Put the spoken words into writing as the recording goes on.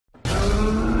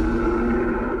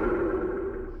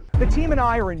The team and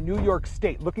I are in New York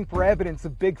State looking for evidence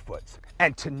of Bigfoots.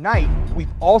 And tonight, we've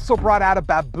also brought out a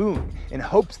baboon in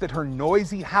hopes that her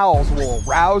noisy howls will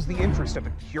arouse the interest of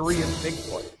a curious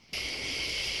Bigfoot.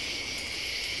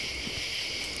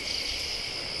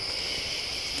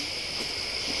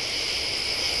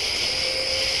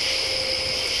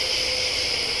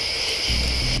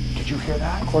 Did you hear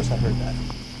that? Of course I heard that.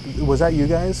 Was that you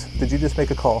guys? Did you just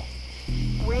make a call?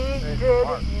 We did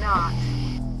not.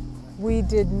 We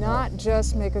did not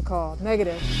just make a call.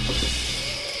 Negative.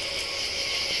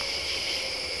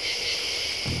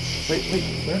 Wait,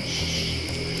 where?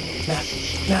 Matt,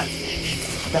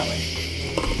 that way.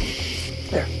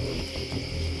 There.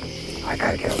 I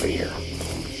gotta get over here.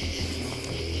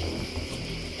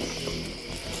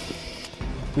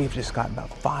 We've just got about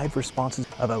 5 responses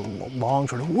of a long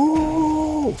sort of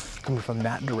whoa coming from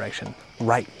that direction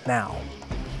right now.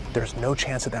 There's no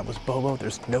chance that that was Bobo.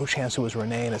 There's no chance it was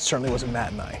Renee, and it certainly wasn't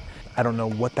Matt and I. I don't know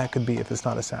what that could be if it's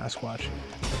not a Sasquatch.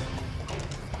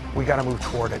 We gotta move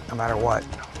toward it no matter what.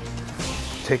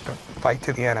 Take the fight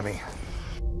to the enemy.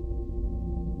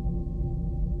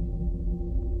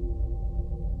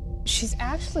 She's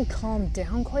actually calmed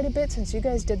down quite a bit since you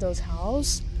guys did those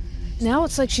howls. Now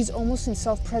it's like she's almost in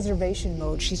self-preservation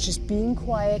mode. She's just being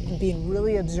quiet and being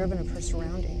really observant of her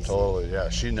surroundings. Totally, yeah.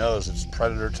 She knows it's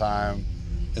predator time.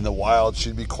 In the wild,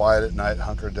 she'd be quiet at night,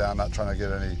 hunkered down, not trying to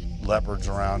get any leopards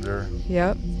around her.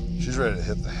 Yep. She's ready to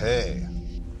hit the hay.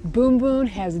 Boon Boon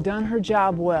has done her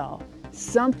job well.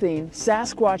 Something,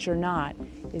 Sasquatch or not,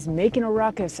 is making a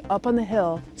ruckus up on the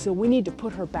hill, so we need to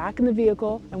put her back in the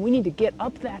vehicle and we need to get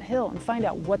up that hill and find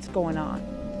out what's going on.